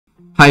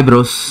Hi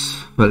bros,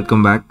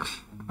 welcome back.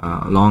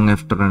 Long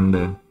after and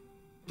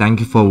thank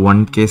you for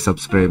 1k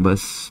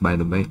subscribers by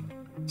the way.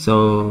 So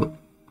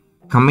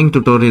coming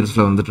tutorials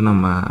la vandu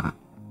nama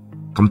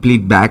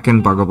complete back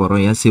end paaka porom.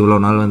 Yes, ivlo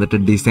naal vandu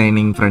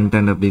designing front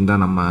end appdin da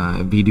nama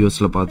videos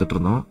la paathittu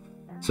irundhom.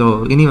 So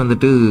ini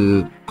vandu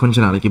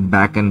konja naaliki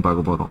back end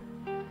paaka porom.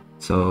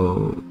 So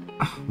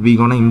we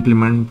gonna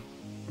implement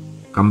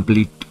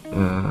complete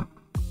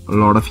a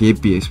lot of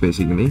APIs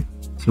basically.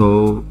 So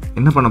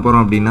enna panna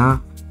porom appadina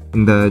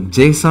இந்த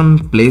JSON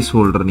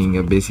placeholder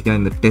நீங்கள் பேசிக்காக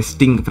இந்த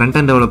testing front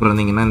and developer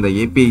இருந்தீங்கன்னா இந்த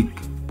API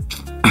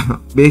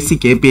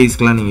பேசிக்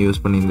APIஸ்க்கெலாம் நீங்கள்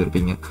use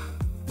பண்ணியிருந்திருப்பீங்க.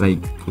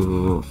 Like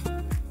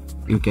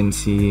you can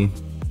see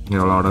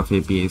lot of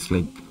APIs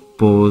like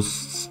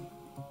post,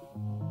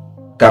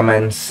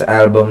 comments,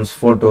 albums,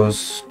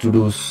 photos, to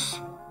two's,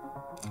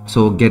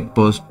 so get,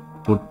 post,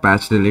 put,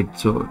 batch, delete.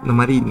 So இந்த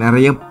மாதிரி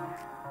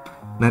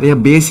நிறைய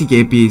பேசிக்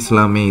APIs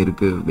எல்லாமே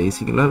இருக்குது.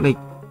 பேசிக்கலாக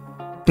like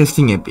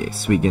testing APIs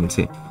we can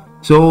say.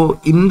 So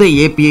இந்த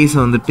APIஸ்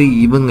வந்துட்டு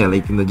இவங்க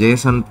லைக் இந்த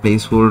JSON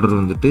பிளேஸ்ஹோல்டர்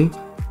வந்துட்டு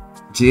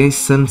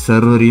JSON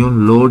சர்வரையும்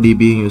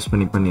NodeDBயும் யூஸ்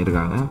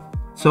பண்ணியிருக்காங்க.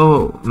 ஸோ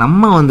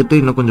நம்ம வந்துட்டு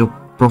இன்னும் கொஞ்சம்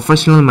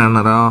ப்ரொஃபஷ்னல்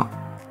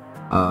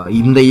மேனராக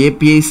இந்த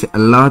APIஸ்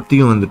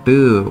எல்லாத்தையும் வந்துட்டு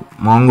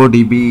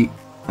MongoDB,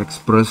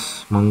 Express,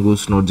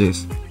 Mongoose,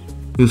 NodeJS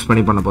use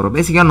பண்ண போகிறோம்.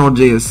 பேசிக்காக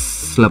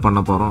NodeJSல பண்ண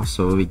போகிறோம்.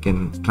 ஸோ we can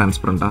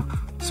transparent-ஆ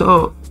ஸோ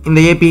இந்த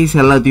APIs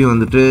எல்லாத்தையும்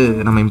வந்துட்டு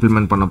நம்ம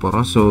இம்ப்ளிமெண்ட் பண்ண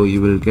போகிறோம். So you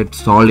will get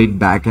solid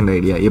back and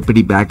idea,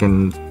 எப்படி பேக்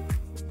அண்ட்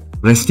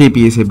ரெஸ்ட்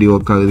APIs எப்படி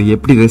ஒர்க் ஆகுது,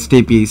 எப்படி ரெஸ்ட்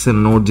APIs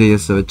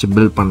NodeJS வச்சு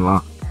பில்ட்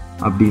பண்ணலாம்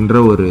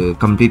அப்படின்ற ஒரு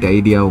கம்ப்ளீட்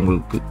ஐடியா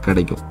உங்களுக்கு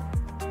கிடைக்கும்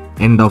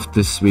end of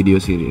this video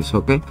series.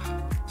 Okay,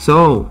 so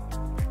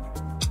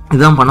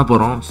இதுதான் பண்ண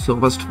போகிறோம். ஸோ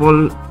ஃபர்ஸ்ட் ஆஃப்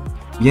ஆல்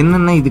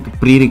என்னென்ன இதுக்கு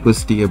ப்ரீ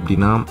ரிக்வெஸ்ட்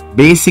அப்படின்னா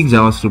பேசிக்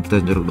ஜாவாஸ்கிரிப்ட்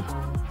தெரிஞ்சிருக்கணும்.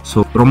 ஸோ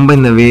ரொம்ப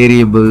இந்த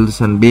variables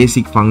and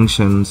basic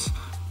functions,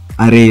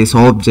 arrays,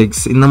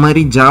 objects, இந்த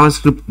மாதிரி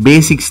ஜாவாஸ்கிரிப்ட்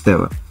பேசிக்ஸ்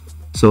தேவை.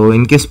 ஸோ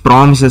இன்கேஸ்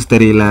ப்ராமிசஸ்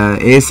தெரியல,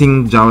 ஏசிங்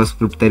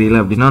ஜாவாஸ்கிரிப்ட் தெரியல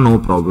அப்படின்னா நோ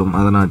ப்ராப்ளம்,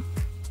 அதை நான்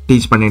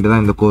டீச் பண்ணிட்டு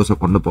தான் இந்த கோர்ஸை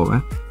கொண்டு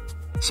போவேன்.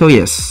 ஸோ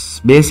எஸ்,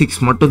 பேசிக்ஸ்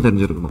மட்டும்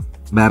தெரிஞ்சிருக்கணும்,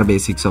 பேர்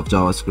basics of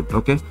JavaScript.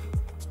 Okay,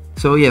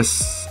 so S,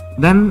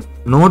 then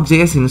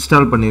NodeJS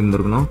install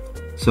பண்ணியிருந்துருக்கணும்.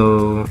 So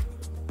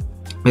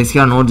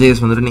பேசிக்காக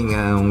NodeJS வந்துட்டு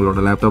நீங்கள்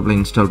உங்களோட லேப்டாப்பில்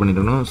இன்ஸ்டால்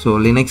பண்ணியிருக்கணும். ஸோ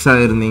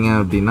லினக்ஸாக இருந்தீங்க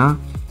அப்படின்னா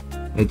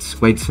இட்ஸ்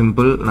குவைட்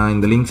சிம்பிள். நான்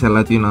இந்த லிங்க்ஸ்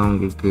எல்லாத்தையும் நான்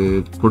உங்களுக்கு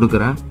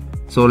கொடுக்குறேன்.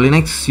 ஸோ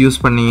லினக்ஸ் யூஸ்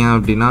பண்ணீங்க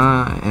அப்படின்னா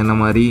என்ன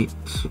மாதிரி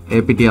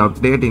apt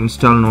update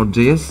install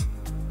NodeJS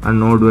and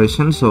node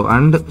version, so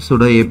and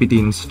sudo apt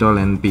install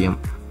npm.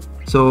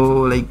 So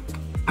like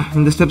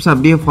இந்த ஸ்டெப்ஸ்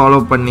அப்படியே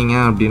ஃபாலோ பண்ணீங்க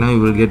அப்படின்னா you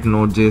will get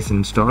NodeJS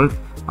installed,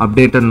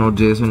 updated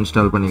NodeJS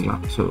install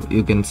பண்ணிக்கலாம். So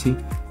you can see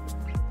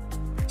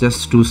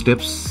just 2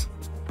 steps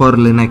for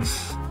Linux.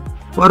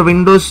 for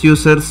Windows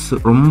users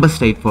ரொம்ப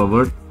straight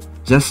forward.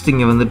 Just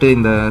இங்கே வந்துட்டு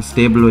இந்த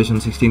stable version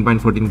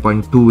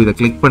 16.14.2 இதை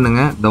கிளிக்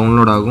பண்ணுங்கள்,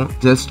 டவுன்லோட் ஆகும்.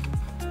 ஜஸ்ட்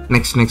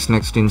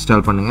நெக்ஸ்ட்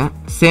இன்ஸ்டால் பண்ணுங்கள்.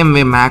 சேம்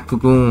வே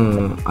மேக்குக்கும்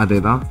அதே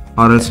தான்.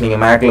 ஆர்எல்ஸ்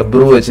நீங்கள் மேக்கில்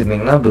ப்ரூ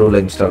வச்சுருந்தீங்கன்னா ப்ரூவில்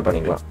இன்ஸ்டால்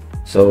பண்ணிக்கலாம்.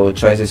 So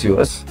choice is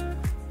US.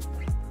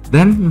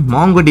 Then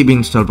MongoDB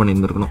install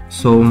பண்ணியிருந்துருக்கணும்.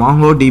 So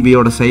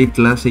MongoDBயோட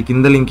சைட்டில்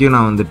இந்த லிங்க்கையும்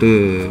நான் வந்துட்டு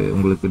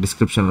உங்களுக்கு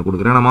டிஸ்கிரிப்ஷனில்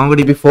கொடுக்குறேன். நான்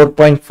MongoDB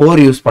 4.4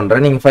 யூஸ்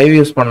பண்ணுறேன். நீங்கள் 5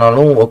 யூஸ்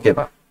பண்ணாலும் ஓகே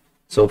தான்.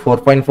 ஸோ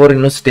 4.4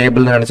 இன்னும்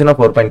ஸ்டேபிள்னு நினச்சின்னா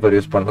 4.4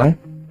 யூஸ் பண்ணலாம்.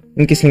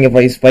 இன்கேஸ் நீங்கள்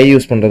 5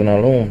 use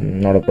பண்ணுறதுனாலும்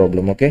not a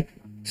problem. Okay,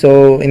 so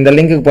இந்த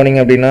லிங்க்குக்கு போனீங்க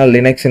அப்படின்னா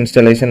Linux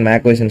installation,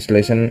 macOS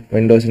installation,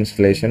 Windows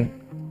installation,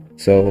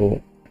 so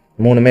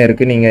மூணுமே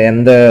இருக்குது. நீங்கள்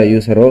எந்த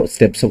யூஸரோ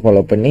ஸ்டெப்ஸை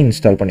ஃபாலோ பண்ணி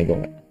இன்ஸ்டால்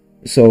பண்ணிக்கோங்க.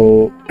 ஸோ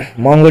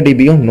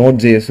MongoDBயும்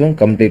NodeJSும்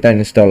கம்ப்ளீட்டாக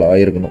இன்ஸ்டால்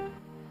ஆகிருக்கணும்.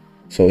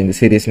 ஸோ இந்த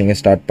சீரீஸ் நீங்கள்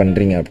ஸ்டார்ட்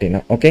பண்ணுறீங்க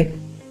அப்படின்னா. ஓகே,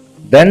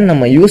 தென்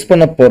நம்ம யூஸ்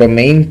பண்ண போகிற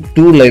மெயின்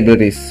 2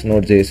 லைப்ரரிஸ்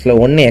NodeJSல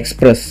ஒன்று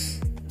express,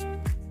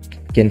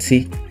 can see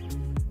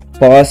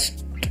fast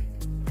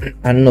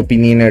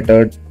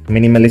unopinionated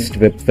minimalist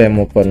web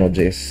framework for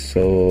NodeJS.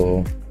 So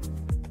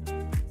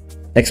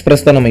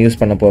express தான் நம்ம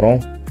யூஸ் பண்ண போகிறோம்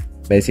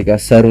பேசிக்காக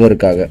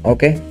சர்வருக்காக.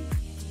 ஓகே,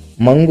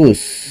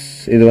 Mongoose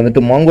இது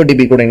வந்துட்டு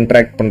MongoDB கூட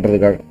இன்ட்ராக்ட்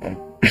பண்ணுறதுக்காக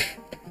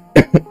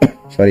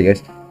சாரி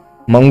கைஸ்,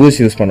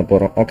 Mongoose யூஸ் பண்ண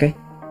போகிறோம். ஓகே,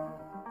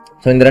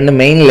 ஸோ இந்த 2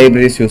 மெயின்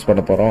லைப்ரரிஸ் யூஸ்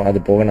பண்ண போகிறோம். அது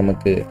போக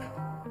நமக்கு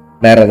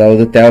வேறு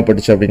ஏதாவது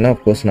தேவைப்பட்டுச்சு அப்படின்னா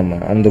அஃப்கோர்ஸ்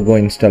நம்ம அந்த கோ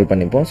இன்ஸ்டால்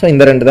பண்ணிப்போம். ஸோ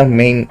இந்த 2 தான்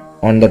மெயின்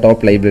ஆன் த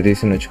டாப்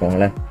லைப்ரரிஸ்ன்னு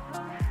வச்சுக்கோங்களேன்.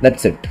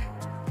 That's it.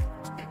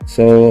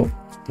 So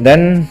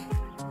then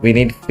we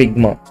need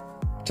Figma.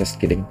 Just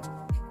kidding.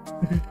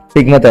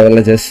 Figma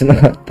தேவையில்ல, ஜஸ்ட்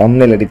நான்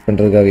thumbnail எடிட்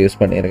பண்ணுறதுக்காக யூஸ்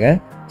பண்ணியிருக்கேன்.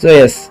 ஸோ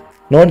எஸ்,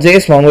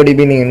 NodeJS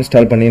MongoDB நீங்கள்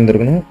இன்ஸ்டால்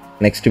பண்ணியிருந்துருக்கணும்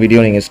நெக்ஸ்ட்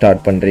வீடியோ நீங்கள்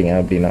ஸ்டார்ட் பண்ணுறீங்க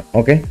அப்படின்னா.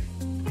 Okay,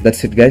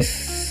 that's it guys.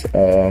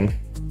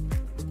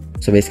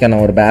 So பேசிக்காக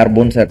நான் ஒரு பேர்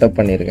போன் செட்டப்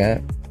பண்ணியிருக்கேன்.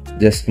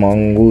 ஜஸ்ட்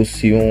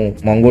Mongoose-யும்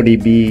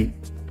MongoDB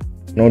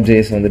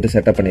NodeJS வந்துட்டு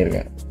செட்டப்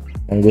பண்ணியிருக்கேன்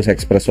Mongoose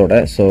எக்ஸ்பிரஸோட.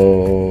 ஸோ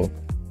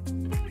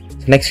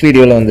நெக்ஸ்ட்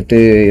வீடியோவில் வந்துட்டு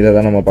இதை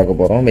தான் நம்ம பார்க்க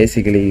போகிறோம்,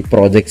 basically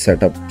project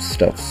setup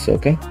stubs.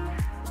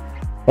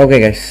 Okay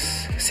guys,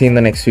 see you in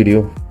the next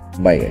video.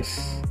 Bye guys,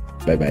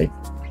 bye.